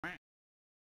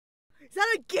Is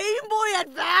that a Game Boy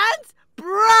Advance?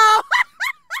 Bro!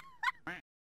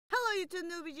 Hello YouTube,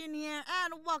 Newbie Jun here,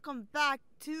 and welcome back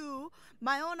to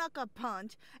Mayonaka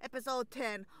Punch, episode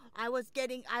 10. I was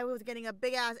getting a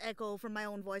big ass echo from my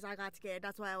own voice. I got scared.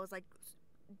 That's why I was like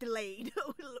delayed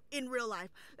in real life.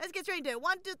 Let's get straight into it.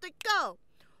 1, 2, 3, go!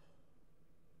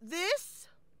 This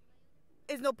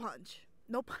is no punch.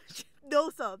 No punch.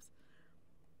 No subs.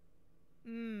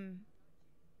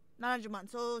 900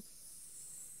 months. So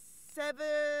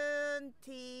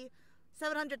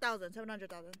 700,000.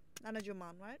 900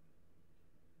 months, right?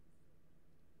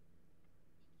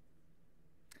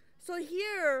 So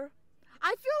here,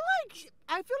 I feel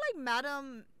like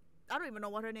Madam, I don't even know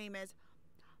what her name is.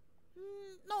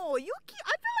 No, Yuki.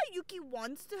 I feel like Yuki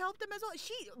wants to help them as well.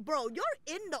 Bro, you're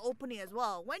in the opening as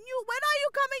well. When are you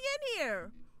coming in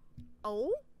here?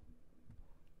 Oh.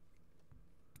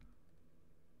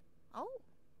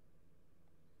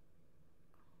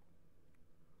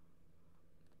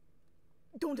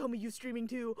 Don't tell me you streaming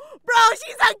too. Bro,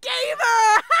 she's a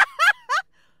gamer!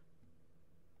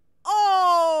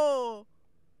 Oh!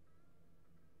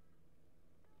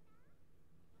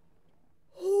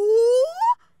 Who?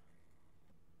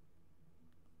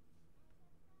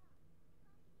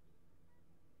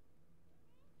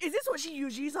 Is this what she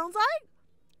usually sounds like?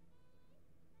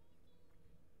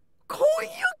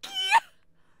 Koyuki!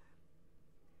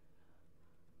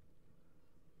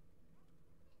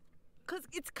 Cause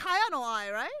it's Kaya no Ai,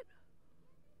 right?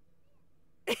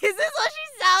 Is this what she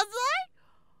sounds like?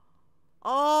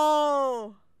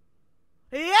 Oh.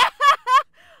 Yeah!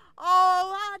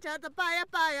 Oh, just a paya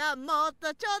paya,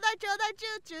 mota chodai chodai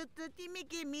choo choo, gimme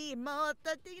gimme,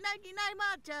 mota tina ginai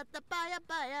ma, just a paya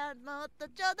paya, mota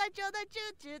chodai chodai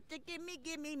choo choo, gimme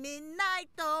gimme, midnight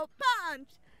punch.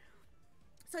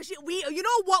 So you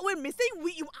know what we're missing?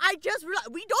 I just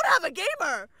realized we don't have a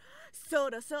gamer.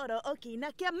 Soro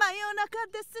okinakia mayonaka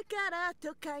desu kara,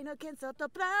 tokai no kenso to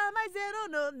pramai zero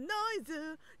no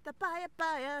noise. Ta paya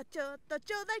paya, chotto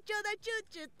chodai chodai choo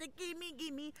choo, gimme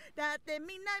gimme, datte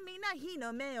minna hi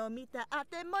no me o mita,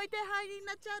 atte moite hai ni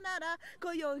nacha nara,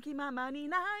 koyonki mama ni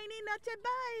nai ni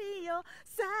nachebai yo.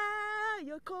 Sa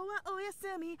yoko wa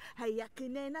oyasumi, hayaku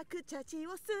ne naku chachi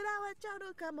wo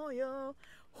surawacharou kamo yo.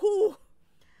 Hu.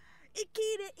 生き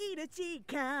れいる時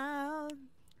間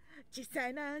小さ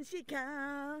いな時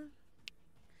間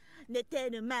寝て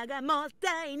る間がもっ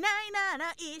たいないな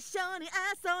ら一緒に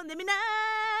遊んでみない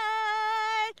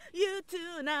憂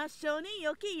鬱な性に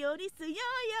起きより強いや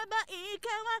ばい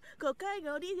川後悔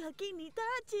より先に立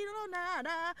ちろな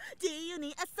ら自由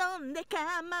に遊んで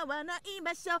構わない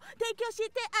場所提供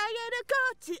してあげるこ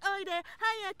っちおいで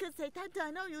早くせたた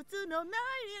の憂鬱のな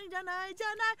いんじゃない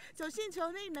そう慎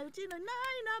重になうちのない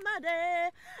のま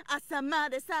で朝ま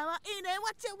で騒いで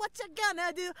What you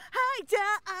gonna do はいじゃ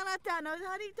ああなたの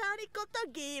やりたいこと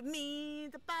Give me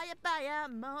the paya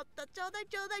もっとちょうだい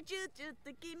ちょうだいチューチューっ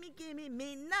て Gimme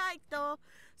midnight.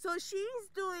 So she's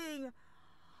doing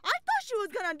I thought she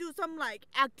was gonna do some like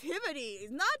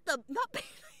activities, not being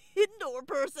an indoor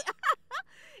person.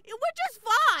 Which is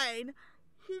fine.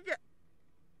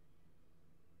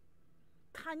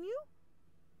 Can you?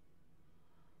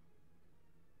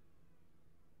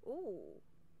 Oh.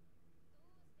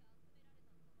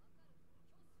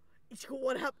 Ichiko,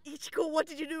 what happened? Ichiko, what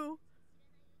did you do?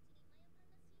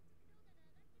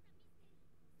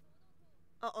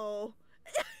 Uh-oh.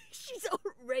 She's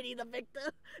already the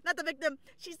victim. Not the victim.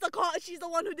 She's the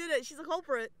one who did it. She's the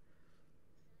culprit.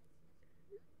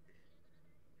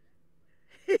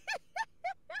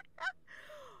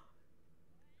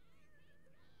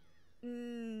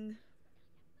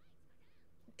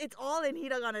 It's all in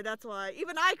hiragana, that's why.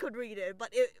 Even I could read it,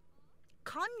 but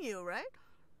Kanyu, right?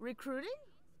 Recruiting?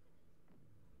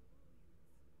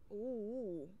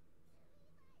 Ooh.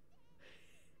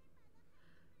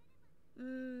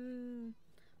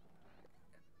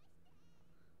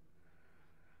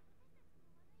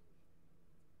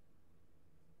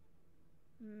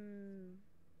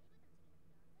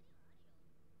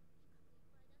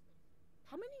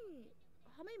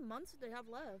 How many months do they have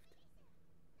left?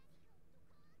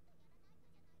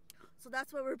 So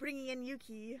that's why we're bringing in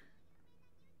Yuki.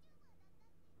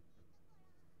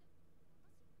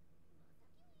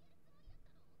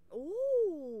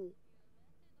 Ooh.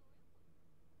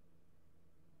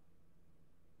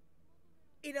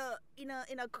 In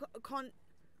a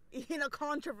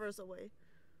controversial way.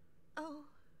 Oh,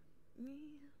 me.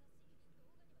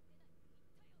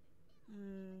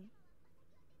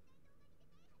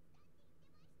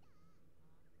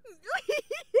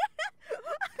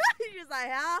 She's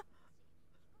like, huh?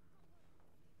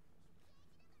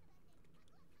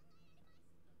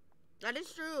 That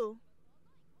is true.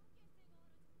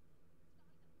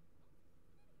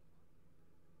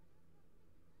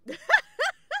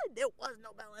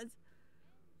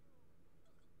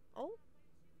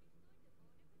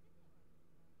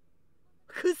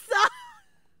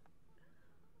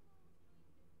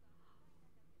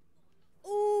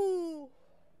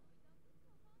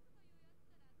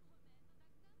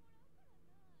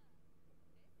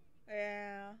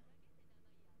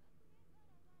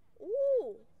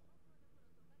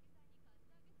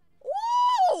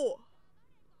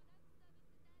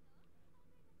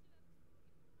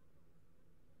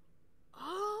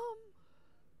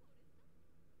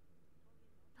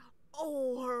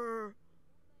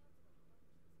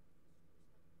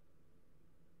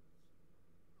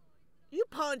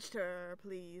 punched her,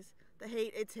 please.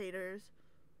 It's haters.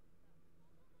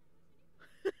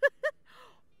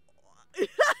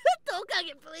 Don't cock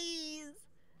it, please.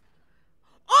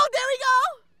 Oh, there we go.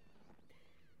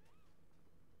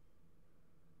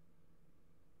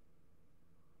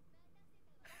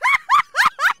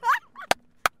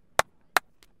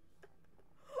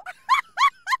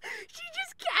 She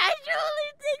just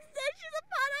casually thinks that she's a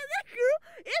part of the group.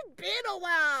 It's been a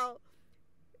while.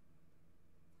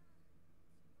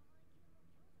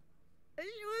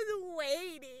 She was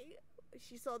waiting.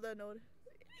 She saw the note.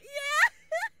 Yeah.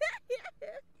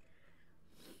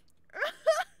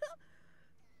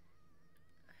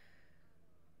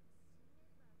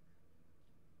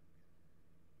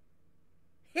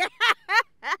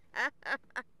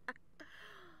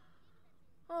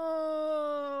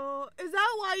 Oh, is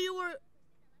that why you were?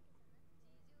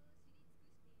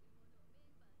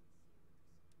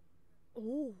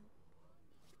 Oh.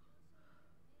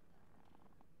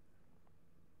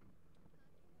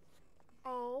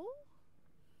 Oh.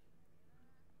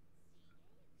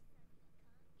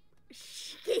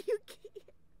 You can't.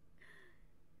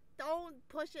 Don't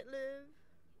push it, Liv.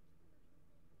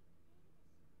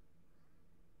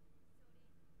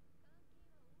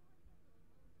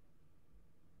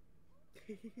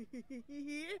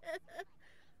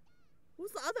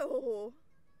 Who's the other ho?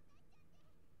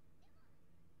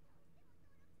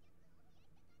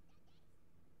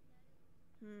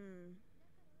 Hmm.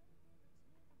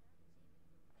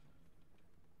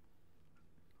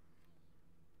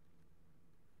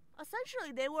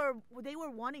 Essentially, they were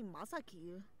wanting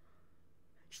Masaki.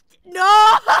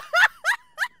 No.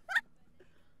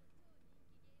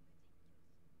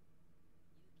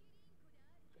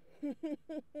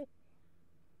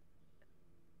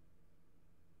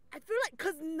 I feel like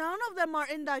because none of them are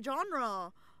in that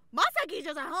genre. Masaki's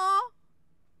just like, huh?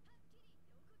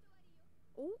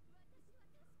 Oh.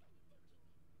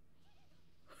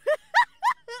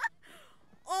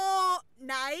 Oh,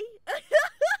 Nai.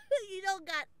 You don't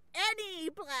got any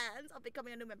plans of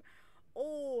becoming a new member.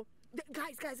 Oh,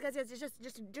 guys, just,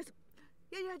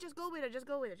 yeah, just go with it, just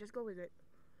go with it, just go with it.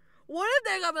 What if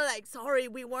they're gonna be like, sorry,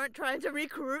 we weren't trying to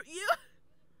recruit you?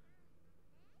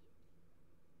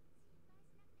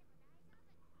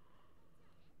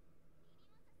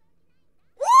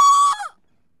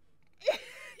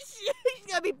 She's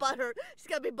gonna be butthurt. She's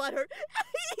gonna be butthurt.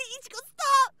 Ichiko,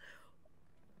 stop!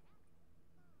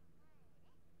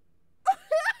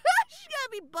 She's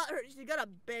gonna be butthurt. She's gonna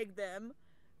beg them.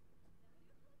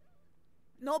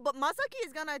 No, but Masaki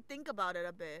is gonna think about it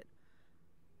a bit.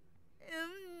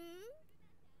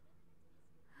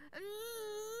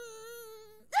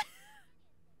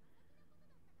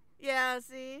 Yeah,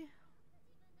 see?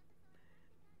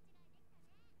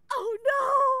 Oh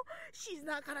no! She's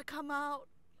not gonna come out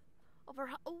of her.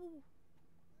 Oh.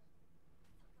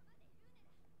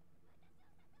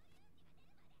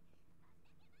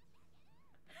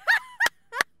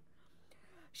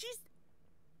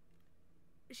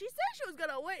 She said she was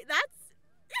gonna wait. That's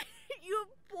you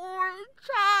poor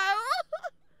child.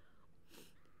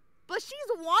 But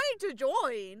she's wanting to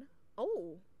join.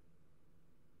 Oh.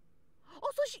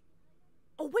 Oh, so she.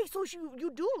 Oh wait, so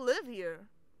you do live here?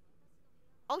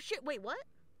 Oh shit! Wait, what?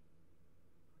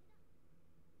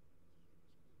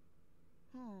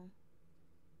 Hmm.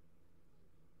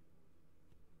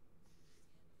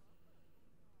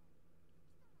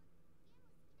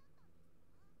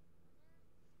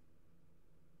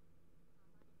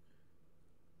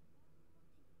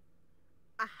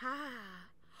 Aha.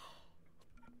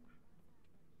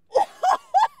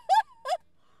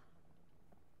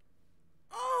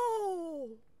 Oh.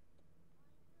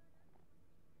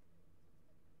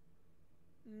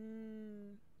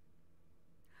 Mm.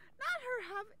 Not her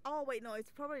having. Oh wait, no,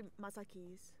 it's probably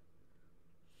Masaki's.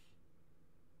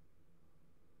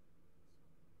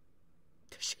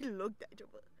 She looked at you.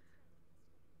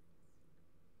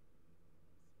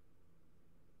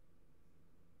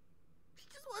 She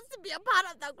just wants to be a part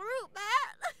of the group,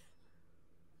 man.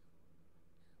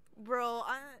 Bro,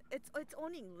 it's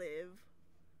only Liv.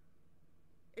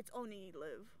 It's only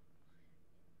Liv.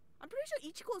 I'm pretty sure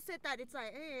Ichiko said that it's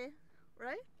like,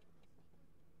 right?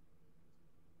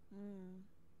 Hmm.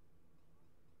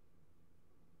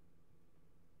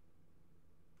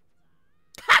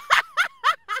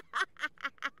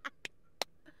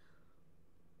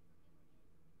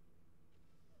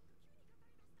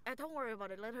 Don't worry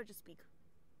about it. Let her just speak.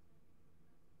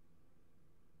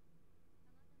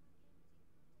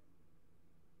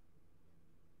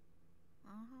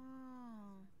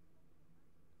 Uh-huh.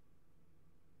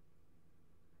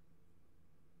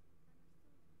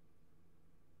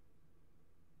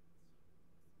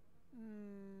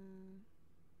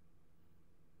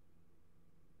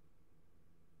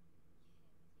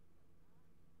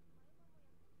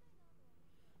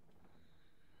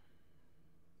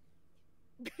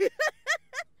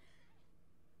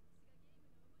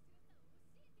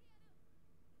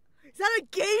 Is that a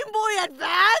Game Boy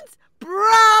Advance?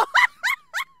 Bro!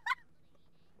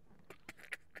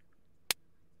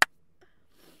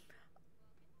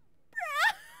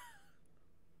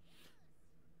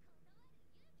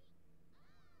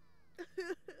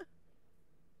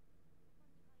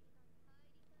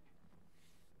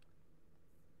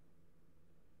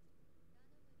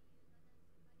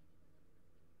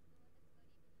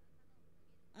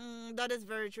 That is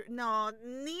very true. No,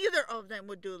 neither of them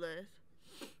would do this.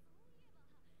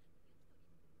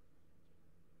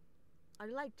 Are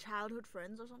they like childhood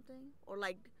friends or something? Or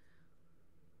like,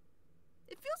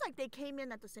 it feels like they came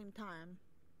in at the same time.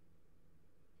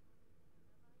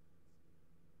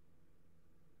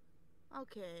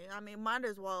 Okay, I mean, might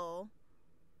as well.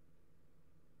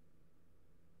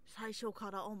 Saisho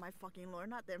Kara, oh my fucking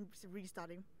lord, not them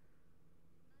restarting.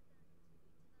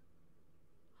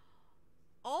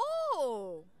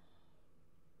 Oh!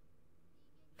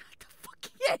 What the fuck?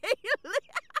 Yeah,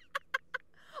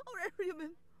 oh, I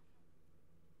remember.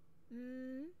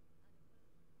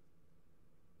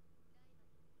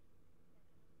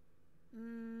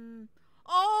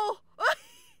 Oh!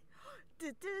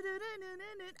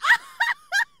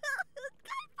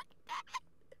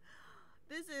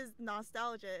 This is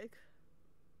nostalgic.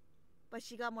 But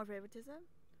she got more favoritism?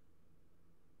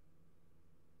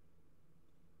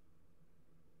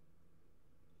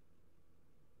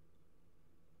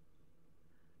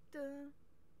 Duh.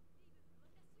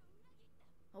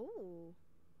 Oh.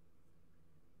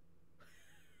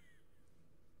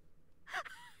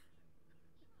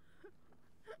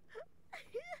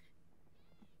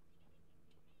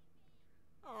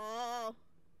 Oh.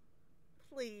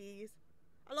 Please.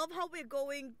 I love how we're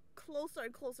going closer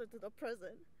and closer to the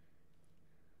present.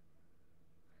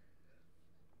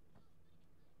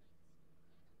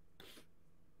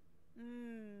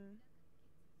 Hmm.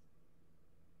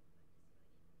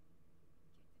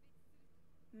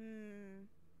 Hmm.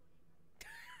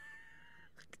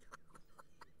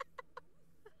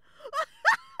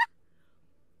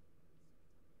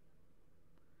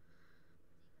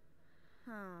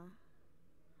 Huh.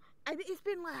 I mean, it's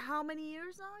been like how many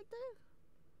years now, like that?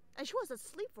 And she was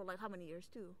asleep for like how many years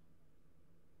too?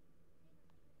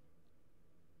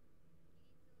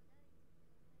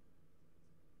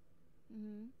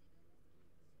 Mm-hmm.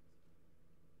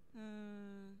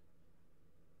 Hmm.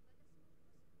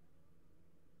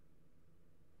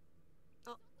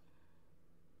 Oh,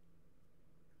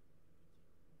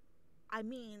 I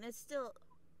mean, it's still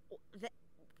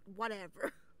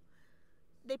whatever.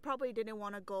 They probably didn't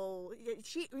want to go.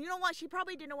 She, you know what? She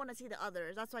probably didn't want to see the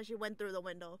others. That's why she went through the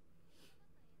window.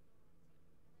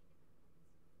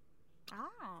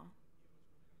 Ah.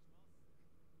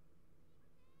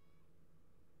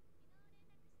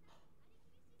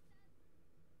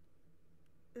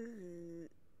 Ooh.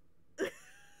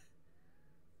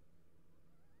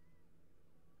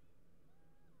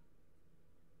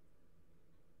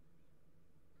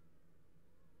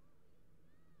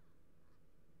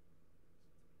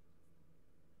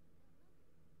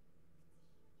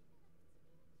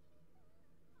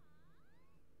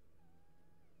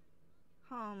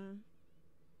 Hmm.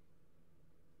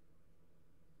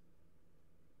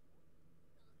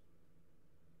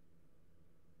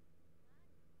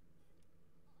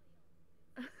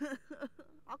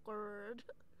 Awkward.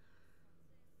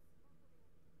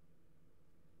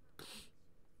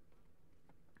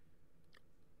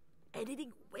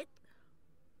 Editing wit.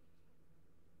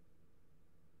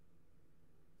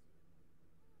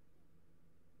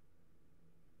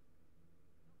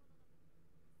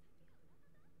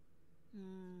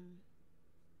 Hmm.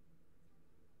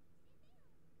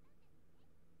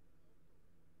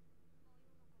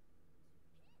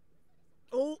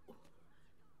 Oh.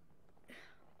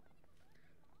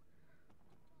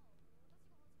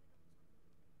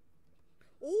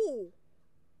 Oh.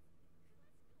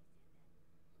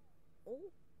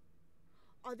 Oh.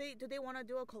 Are they? Do they want to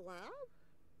do a collab?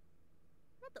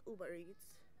 Not the Uber Eats.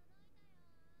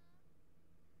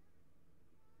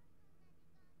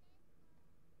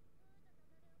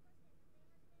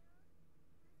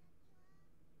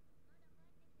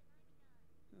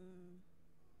 Hmm.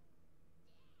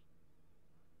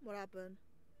 What happened?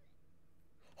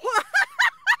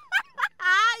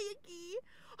 Ah, Yuki.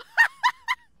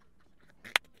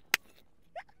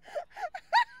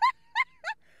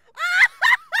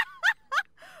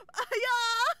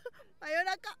 Yeah.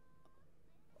 Mayonaka.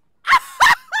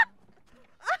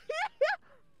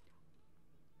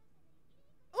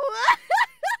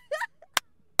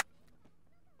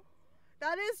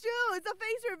 That is true. It's a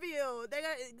face review.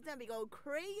 It's gonna be going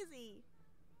crazy.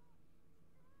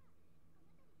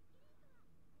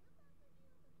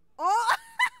 Oh!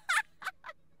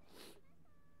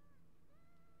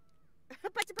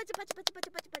 Pachi, pachi, pachi, pachi, pachi,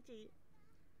 pachi, pachi.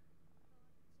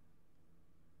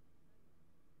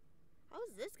 How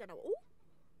is this gonna? Ooh.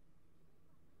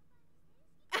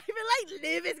 I feel like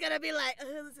Liv is gonna be like,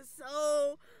 this is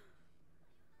so.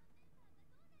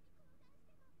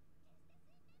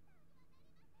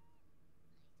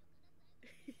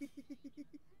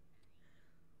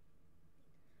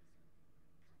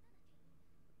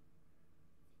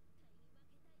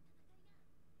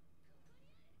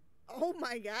 Oh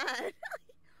my god.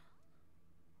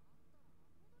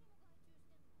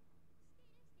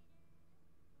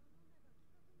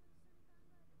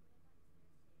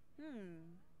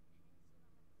 Hmm.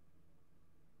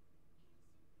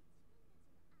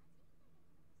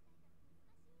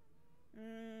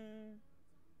 Mm.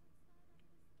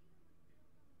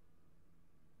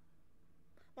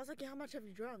 Masaki, how much have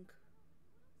you drunk?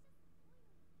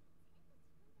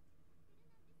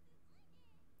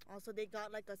 Also, they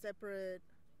got like a separate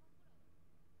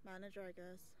manager, I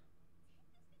guess.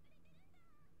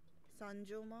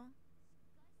 Sanjuma.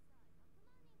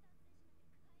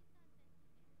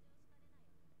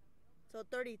 So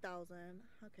 30,000.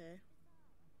 Okay.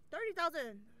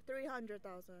 30,000.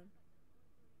 300,000.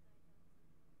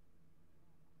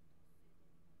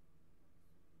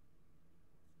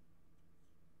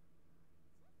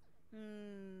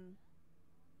 Hmm.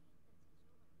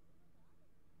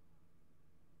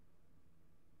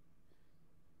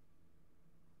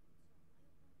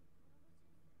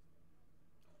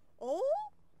 Oh?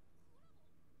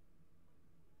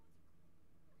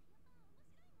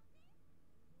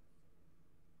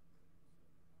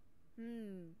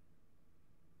 Hmm.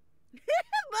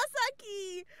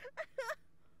 Masaki!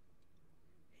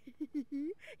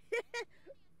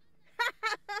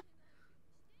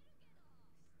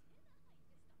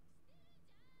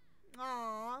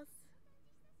 Aw.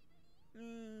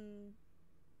 Hmm.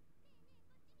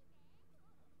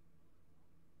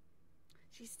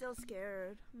 She's still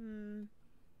scared. Hmm.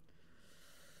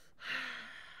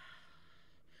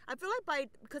 I feel like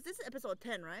because this is episode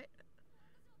 10, right?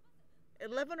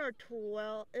 11 or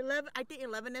 12. 11, I think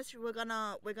 11 is we're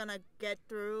gonna get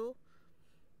through.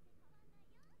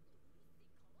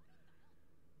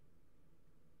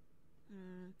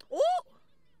 Hmm. Oh!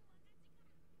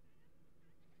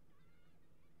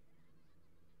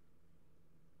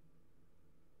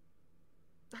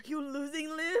 Are you losing,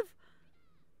 Liv?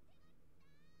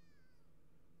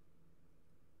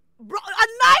 Bro, a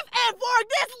knife and fork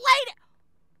this lady!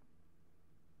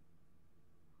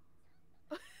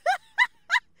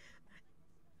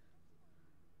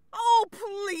 Oh,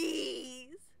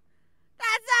 please!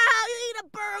 That's not how you eat a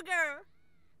burger!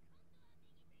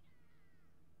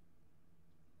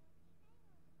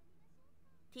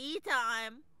 Tea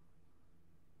time.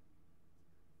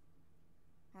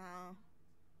 Oh.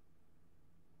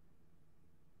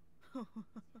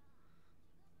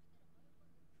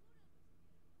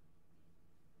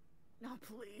 No,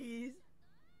 please.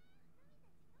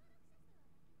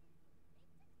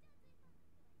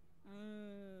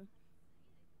 Mm.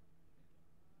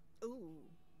 Ooh.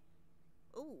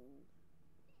 Ooh.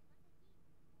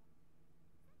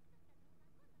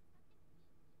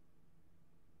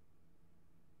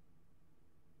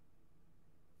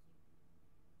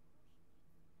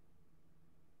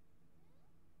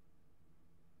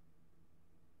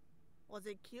 Was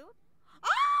it cute?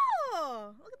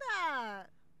 Oh! Look at that!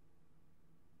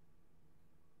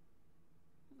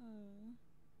 Mm.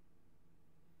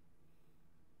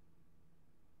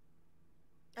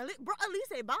 Bro, at least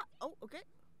they bought. Oh, okay.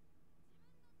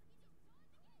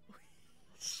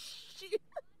 Shit.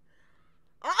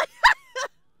 Oh.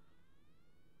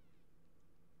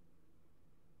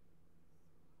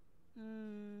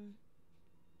 Hmm.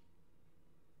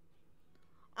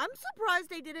 I'm surprised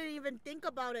they didn't even think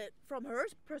about it from her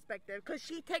perspective, because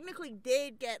she technically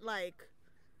did get, like,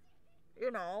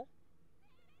 you know,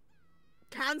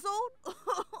 canceled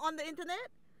on the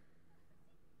internet.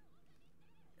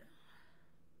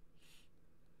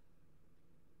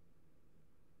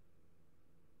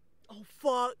 Oh,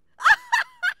 fuck.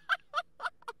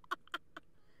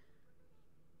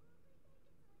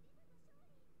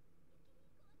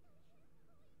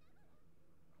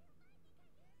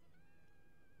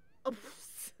 Oh,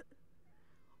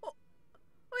 oh,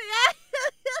 yeah.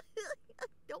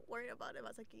 Don't worry about it,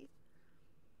 Masaki.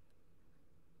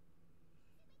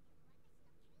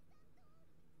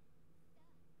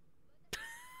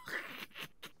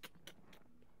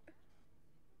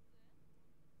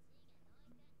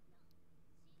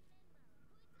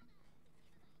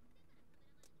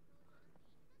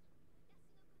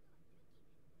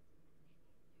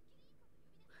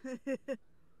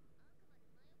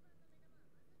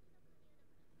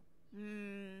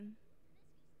 Hmm.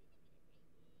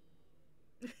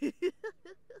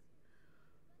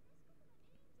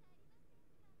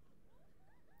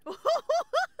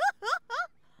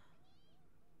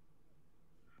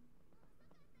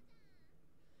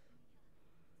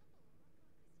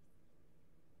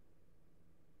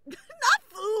 Not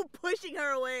Fu pushing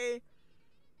her away.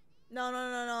 No,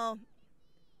 no, no, no.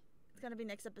 It's gonna be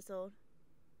next episode.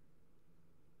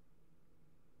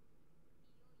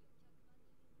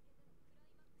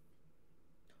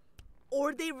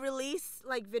 Or they release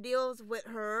like videos with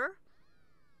her,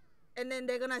 and then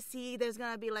they're gonna see there's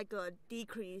gonna be like a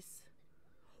decrease.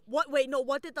 What? Wait, no.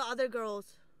 What did the other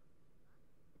girls?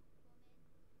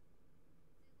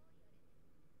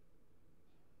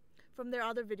 From their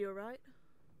other video, right?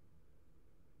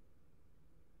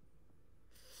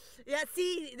 Yeah,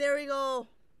 see, there we go.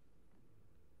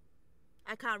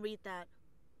 I can't read that.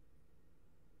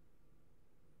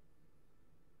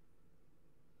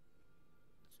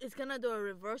 It's gonna do a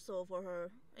reversal for her.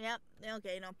 Yep.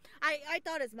 Okay, no. I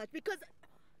thought as much because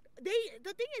the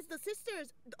thing is the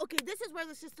sisters. Okay, this is where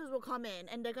the sisters will come in,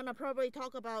 and they're gonna probably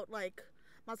talk about like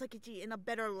Masakichi in a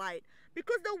better light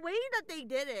because the way that they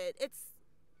did it, it's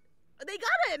they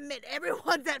gotta admit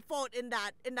everyone's at fault in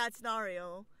that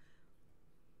scenario.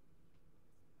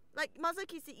 Like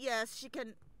Masakichi, yes, she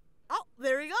can. Oh,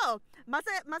 there we go.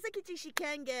 Masakichi, she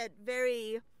can get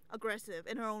very aggressive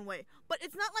in her own way, but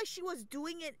it's not like she was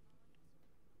doing it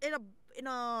in a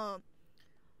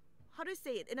how do you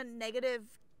say it, in a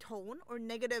negative tone or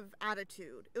negative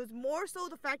attitude. It was more so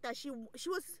the fact that she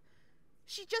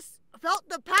just felt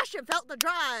the passion, felt the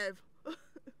drive.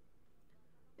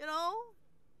 You know.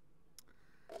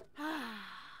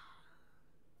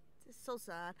 It's so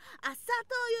sad. 朝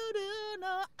と夜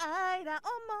の間を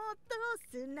もっと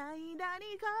つないだ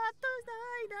りカットした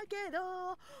いだけ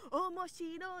ど面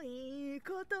白い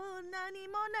こと何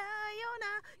もないような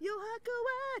余白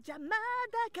は邪魔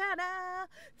だから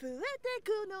増えて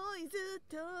くノイズ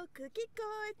遠く聞こ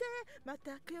えてま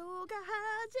た今日が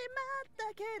始まっ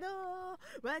たけど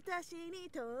私に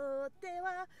とって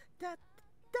はたっ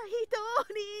た一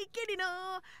人きりの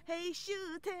編集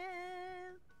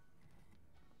点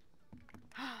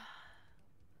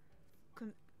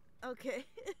OK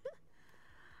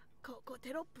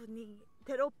テロ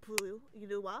ップい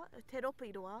るわ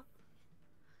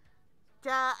じ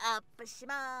ゃあアップし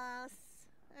ます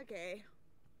OK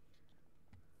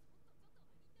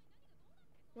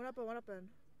What happened?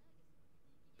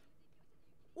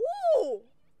 Ooh!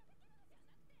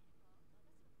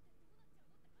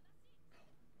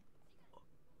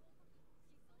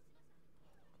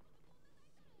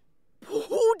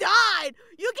 Who died?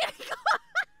 You can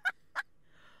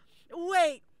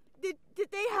Wait, did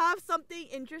they have something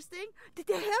interesting? Did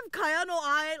they have Kaya no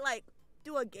Ai like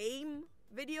do a game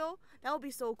video? That would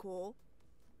be so cool.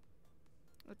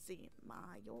 Let's see.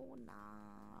 Mayonaka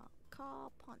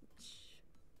punch.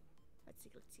 Let's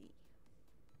see.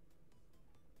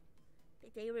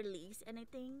 Did they release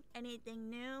anything? Anything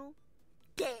new?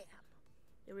 Damn!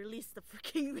 They released the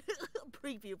freaking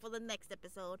preview for the next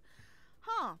episode.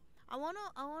 Huh. I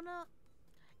wanna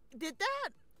did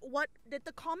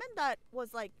the comment that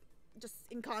was like just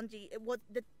in kanji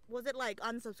was it like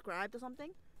unsubscribed or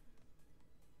something?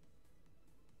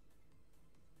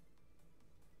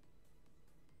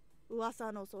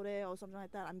 Uwasa no sore or something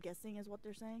like that, I'm guessing is what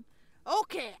they're saying.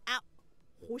 Okay.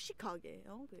 Hoshikage.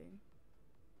 Okay.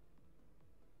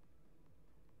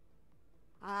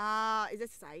 Ah, is it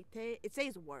saite? It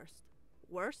says worst.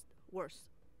 Worst.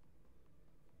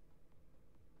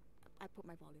 I put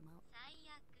my volume out.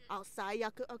 Oh,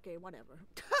 Sayaku. Okay, whatever.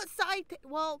 Saite.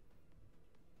 Well,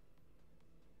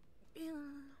 yeah.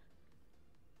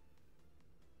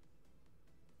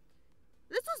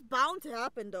 This was bound to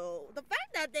happen, though. The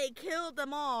fact that they killed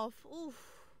them off. Oof.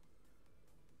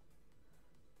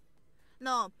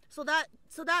 No. So that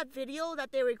video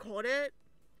that they recorded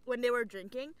when they were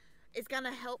drinking is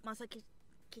gonna help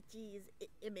Masakichi's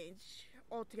image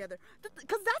altogether.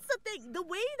 Because that's the thing. The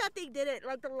way that they did it,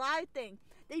 like the live thing,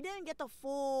 they didn't get the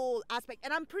full aspect.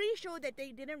 And I'm pretty sure that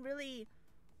they didn't really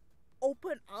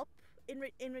open up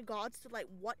in regards to like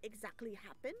what exactly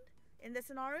happened in this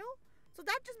scenario. So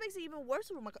that just makes it even worse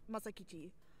for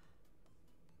Masakichi.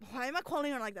 Why am I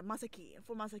calling her like that?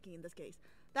 For Masaki in this case.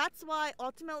 That's why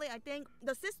ultimately I think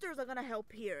the sisters are gonna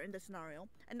help here in this scenario.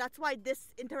 And that's why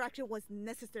this interaction was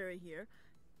necessary here.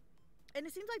 And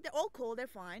it seems like they're all cool, they're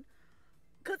fine.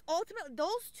 Because ultimately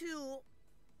those two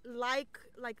like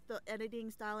the editing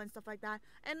style and stuff like that.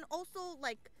 And also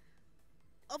like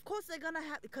of course they're gonna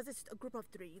have, because it's a group of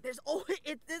 3. There's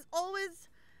always,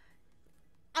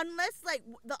 unless like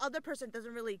the other person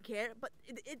doesn't really care, but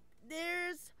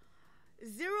there's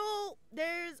zero.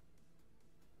 There's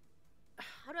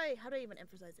how do I even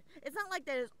emphasize it? It's not like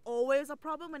there's always a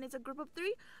problem when it's a group of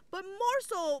 3, but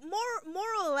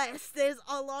more or less, there's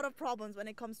a lot of problems when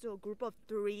it comes to a group of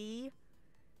 3.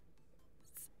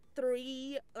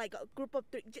 Like a group of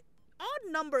 3.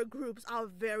 Odd number groups are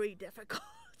very difficult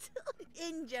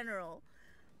in general.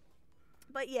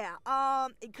 But yeah,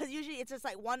 because usually it's just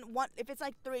like one. If it's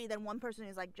like 3, then one person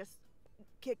is like just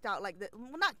kicked out, like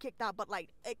well, not kicked out, but like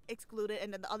excluded,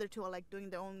 and then the other 2 are like doing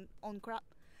their own crap.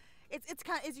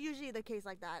 It's usually the case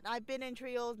like that. I've been in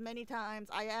trios many times.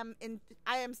 I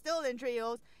am still in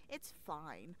trios. It's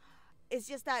fine. It's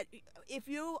just that if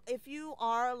you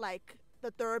are like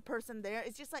the 3rd person there,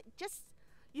 it's just like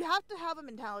you have to have a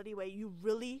mentality where you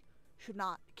really should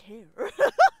not care.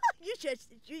 you just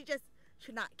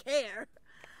should not care.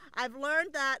 I've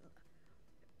learned that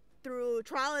through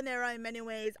trial and error in many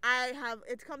ways.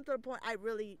 It's come to the point I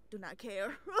really do not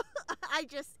care.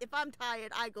 If I'm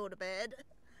tired, I go to bed.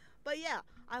 But yeah,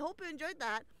 I hope you enjoyed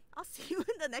that. I'll see you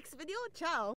in the next video.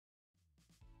 Ciao.